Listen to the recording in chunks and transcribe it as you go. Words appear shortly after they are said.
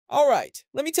Alright,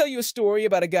 let me tell you a story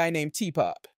about a guy named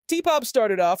T-Pop. T-Pop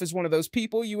started off as one of those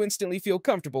people you instantly feel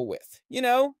comfortable with. You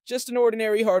know, just an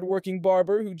ordinary hard-working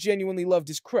barber who genuinely loved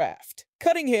his craft.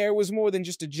 Cutting hair was more than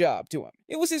just a job to him.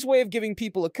 It was his way of giving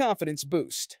people a confidence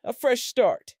boost, a fresh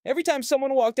start. Every time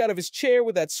someone walked out of his chair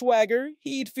with that swagger,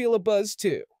 he'd feel a buzz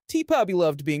too. T-Pop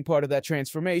loved being part of that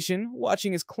transformation,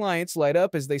 watching his clients light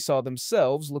up as they saw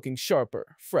themselves looking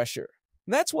sharper, fresher.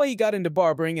 That's why he got into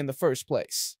barbering in the first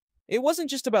place. It wasn't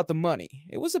just about the money,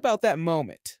 it was about that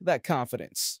moment, that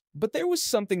confidence. But there was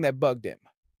something that bugged him.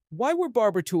 Why were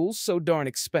barber tools so darn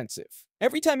expensive?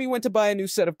 Every time he went to buy a new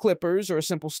set of clippers or a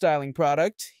simple styling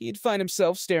product, he'd find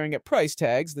himself staring at price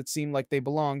tags that seemed like they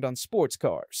belonged on sports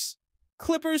cars.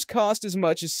 Clippers cost as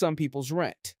much as some people's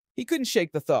rent. He couldn't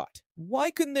shake the thought.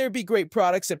 Why couldn't there be great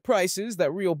products at prices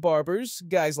that real barbers,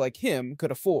 guys like him,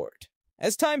 could afford?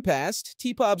 As time passed,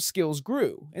 T-Pop's skills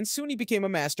grew, and soon he became a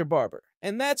master barber.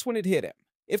 And that's when it hit him.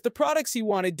 If the products he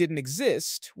wanted didn't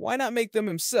exist, why not make them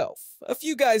himself? A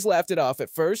few guys laughed it off at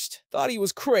first, thought he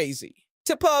was crazy.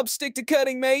 T-Pop, stick to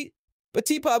cutting, mate! But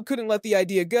T-Pop couldn't let the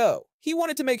idea go. He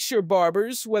wanted to make sure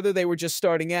barbers, whether they were just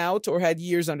starting out or had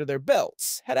years under their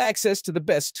belts, had access to the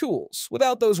best tools,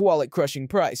 without those wallet-crushing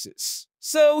prices.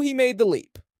 So he made the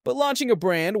leap. But launching a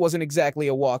brand wasn't exactly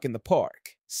a walk in the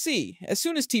park. See, as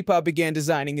soon as T-Pop began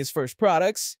designing his first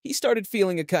products, he started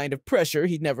feeling a kind of pressure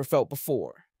he'd never felt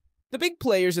before. The big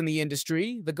players in the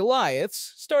industry, the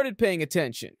Goliaths, started paying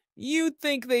attention. You'd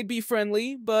think they'd be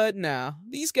friendly, but nah,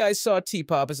 these guys saw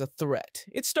T-Pop as a threat.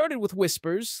 It started with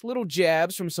whispers, little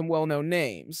jabs from some well-known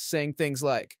names, saying things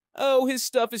like, "Oh, his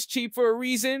stuff is cheap for a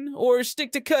reason," or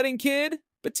 "Stick to cutting, kid."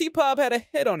 But T-Pop had a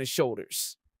head on his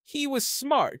shoulders. He was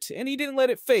smart, and he didn't let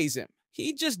it faze him.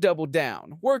 He'd just double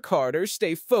down, work harder,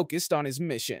 stay focused on his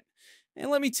mission. And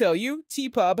let me tell you,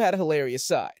 T-Pop had a hilarious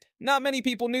side. Not many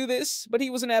people knew this, but he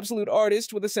was an absolute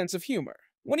artist with a sense of humor.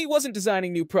 When he wasn't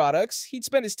designing new products, he'd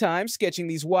spend his time sketching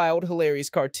these wild, hilarious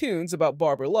cartoons about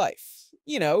barber life.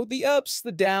 You know, the ups,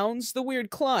 the downs, the weird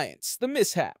clients, the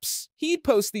mishaps. He'd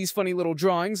post these funny little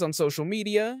drawings on social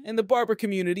media, and the barber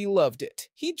community loved it.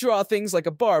 He'd draw things like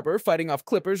a barber fighting off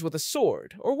clippers with a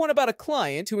sword, or one about a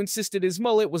client who insisted his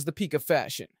mullet was the peak of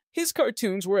fashion. His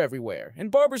cartoons were everywhere, and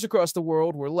barbers across the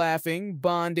world were laughing,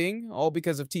 bonding, all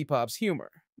because of T-Pop's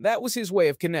humor. That was his way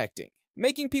of connecting,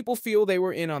 making people feel they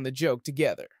were in on the joke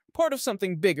together, part of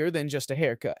something bigger than just a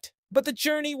haircut. But the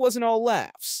journey wasn't all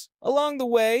laughs. Along the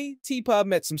way, T-Pop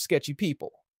met some sketchy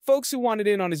people. Folks who wanted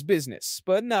in on his business,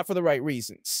 but not for the right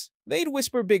reasons. They'd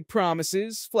whisper big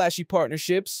promises, flashy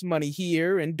partnerships, money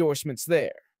here, endorsements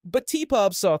there. But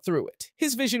T-Pop saw through it.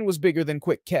 His vision was bigger than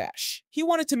quick cash. He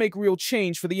wanted to make real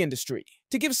change for the industry,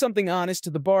 to give something honest to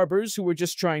the barbers who were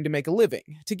just trying to make a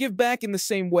living, to give back in the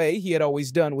same way he had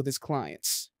always done with his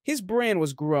clients. His brand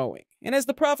was growing, and as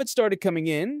the profits started coming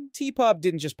in, T-Pop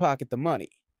didn't just pocket the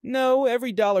money. No,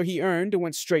 every dollar he earned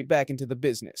went straight back into the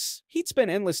business. He'd spend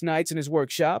endless nights in his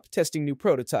workshop, testing new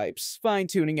prototypes,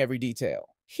 fine-tuning every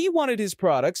detail. He wanted his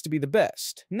products to be the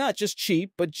best, not just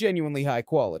cheap, but genuinely high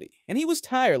quality, and he was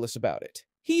tireless about it.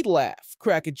 He'd laugh,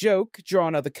 crack a joke, draw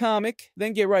another comic,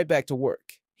 then get right back to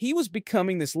work. He was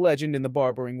becoming this legend in the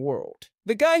barbering world.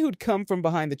 The guy who'd come from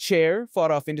behind the chair,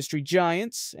 fought off industry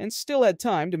giants, and still had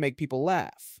time to make people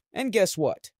laugh. And guess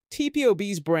what?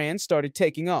 TPOB's brand started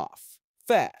taking off.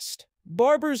 Fast.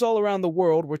 Barbers all around the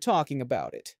world were talking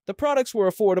about it. The products were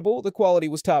affordable, the quality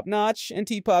was top-notch, and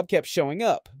T-Pop kept showing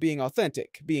up, being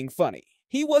authentic, being funny.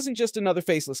 He wasn't just another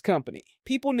faceless company.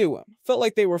 People knew him, felt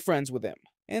like they were friends with him.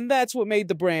 And that's what made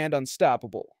the brand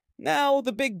unstoppable. Now,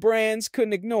 the big brands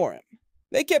couldn't ignore him.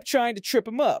 They kept trying to trip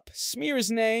him up, smear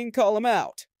his name, call him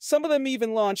out. Some of them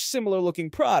even launched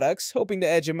similar-looking products, hoping to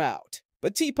edge him out.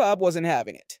 But T-Pop wasn't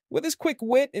having it. With his quick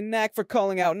wit and knack for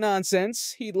calling out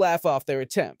nonsense, he'd laugh off their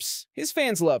attempts. His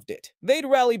fans loved it. They'd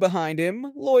rally behind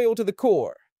him, loyal to the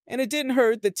core. And it didn't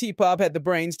hurt that T-Pop had the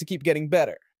brains to keep getting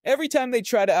better. Every time they'd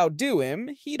try to outdo him,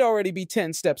 he'd already be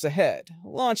 10 steps ahead,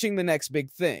 launching the next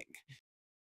big thing.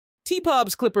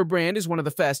 T-Pop's Clipper brand is one of the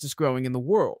fastest growing in the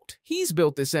world. He's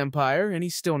built this empire, and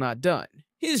he's still not done.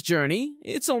 His journey,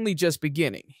 it's only just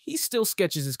beginning. He still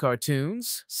sketches his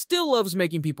cartoons, still loves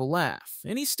making people laugh,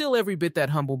 and he's still every bit that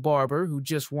humble barber who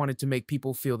just wanted to make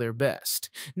people feel their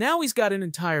best. Now he's got an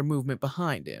entire movement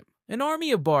behind him. An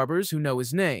army of barbers who know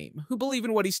his name, who believe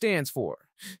in what he stands for.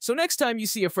 So next time you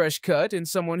see a fresh cut and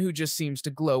someone who just seems to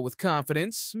glow with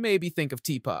confidence, maybe think of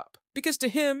T-Pop. Because to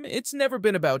him, it's never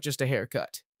been about just a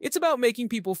haircut. It's about making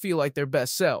people feel like their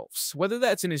best selves, whether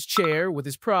that's in his chair, with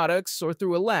his products, or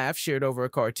through a laugh shared over a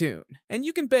cartoon. And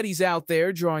you can bet he's out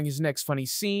there drawing his next funny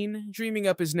scene, dreaming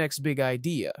up his next big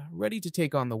idea, ready to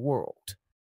take on the world.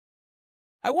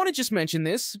 I want to just mention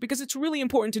this because it's really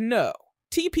important to know.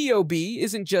 TPOB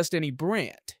isn't just any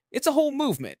brand. It's a whole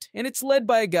movement, and it's led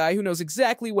by a guy who knows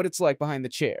exactly what it's like behind the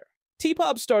chair.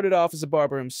 T-Pop started off as a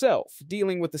barber himself,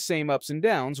 dealing with the same ups and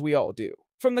downs we all do.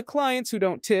 From the clients who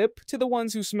don't tip, to the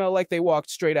ones who smell like they walked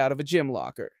straight out of a gym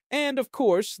locker. And, of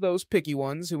course, those picky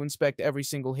ones who inspect every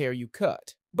single hair you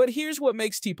cut. But here's what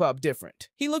makes T-Pop different.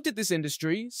 He looked at this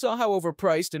industry, saw how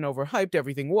overpriced and overhyped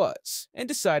everything was, and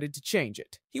decided to change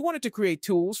it. He wanted to create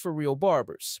tools for real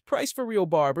barbers, priced for real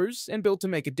barbers, and built to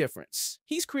make a difference.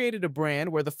 He's created a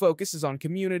brand where the focus is on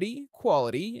community,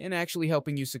 quality, and actually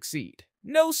helping you succeed.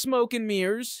 No smoke and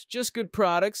mirrors, just good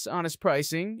products, honest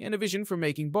pricing, and a vision for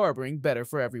making barbering better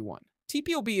for everyone.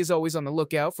 TPOB is always on the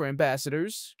lookout for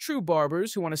ambassadors, true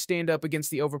barbers who want to stand up against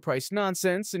the overpriced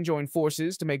nonsense and join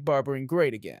forces to make barbering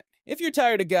great again. If you're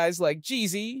tired of guys like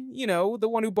Jeezy, you know, the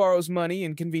one who borrows money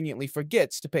and conveniently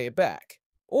forgets to pay it back.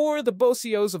 Or the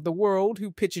Bosios of the world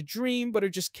who pitch a dream but are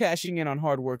just cashing in on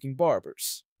hardworking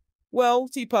barbers. Well,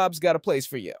 T-Pop's got a place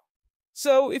for you.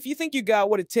 So, if you think you got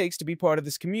what it takes to be part of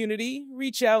this community,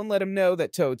 reach out and let him know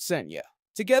that Toad sent you.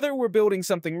 Together, we're building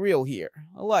something real here,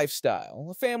 a lifestyle,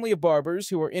 a family of barbers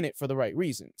who are in it for the right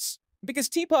reasons. Because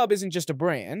T-Pop isn't just a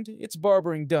brand, it's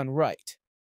barbering done right.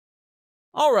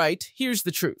 Alright, here's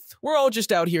the truth. We're all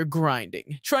just out here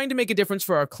grinding, trying to make a difference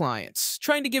for our clients,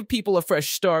 trying to give people a fresh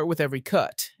start with every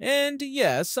cut. And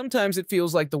yeah, sometimes it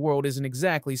feels like the world isn't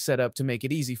exactly set up to make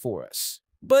it easy for us.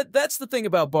 But that's the thing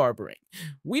about barbering.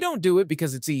 We don't do it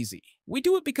because it's easy. We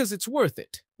do it because it's worth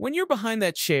it. When you're behind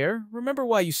that chair, remember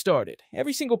why you started.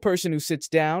 Every single person who sits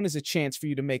down is a chance for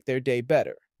you to make their day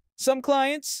better. Some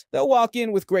clients, they'll walk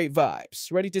in with great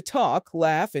vibes, ready to talk,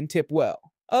 laugh, and tip well.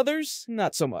 Others,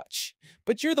 not so much.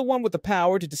 But you're the one with the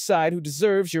power to decide who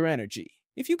deserves your energy.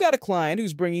 If you got a client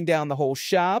who's bringing down the whole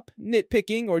shop,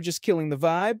 nitpicking, or just killing the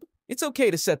vibe, it's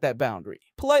okay to set that boundary.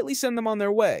 Politely send them on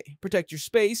their way. Protect your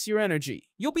space, your energy.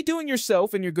 You'll be doing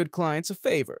yourself and your good clients a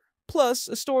favor. Plus,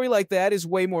 a story like that is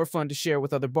way more fun to share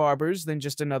with other barbers than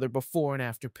just another before and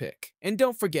after pic. And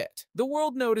don't forget, the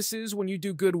world notices when you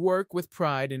do good work with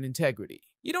pride and integrity.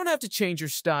 You don't have to change your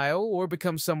style or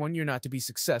become someone you're not to be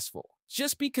successful.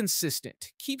 Just be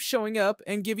consistent, keep showing up,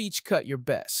 and give each cut your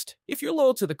best. If you're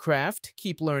loyal to the craft,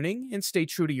 keep learning, and stay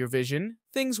true to your vision,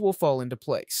 things will fall into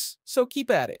place. So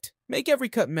keep at it. Make every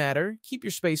cut matter, keep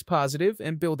your space positive,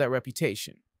 and build that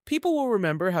reputation. People will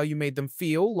remember how you made them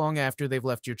feel long after they've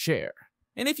left your chair.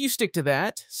 And if you stick to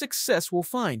that, success will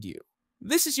find you.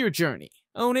 This is your journey.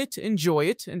 Own it, enjoy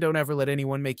it, and don't ever let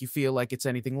anyone make you feel like it's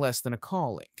anything less than a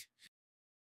calling.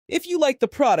 If you like the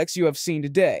products you have seen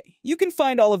today, you can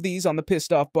find all of these on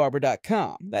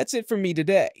thepissedoffbarber.com. That's it from me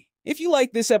today. If you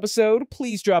like this episode,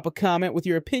 please drop a comment with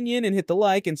your opinion and hit the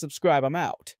like and subscribe. I'm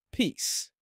out.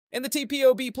 Peace. And the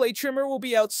TPOB Play Trimmer will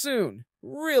be out soon.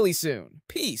 Really soon.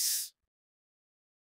 Peace.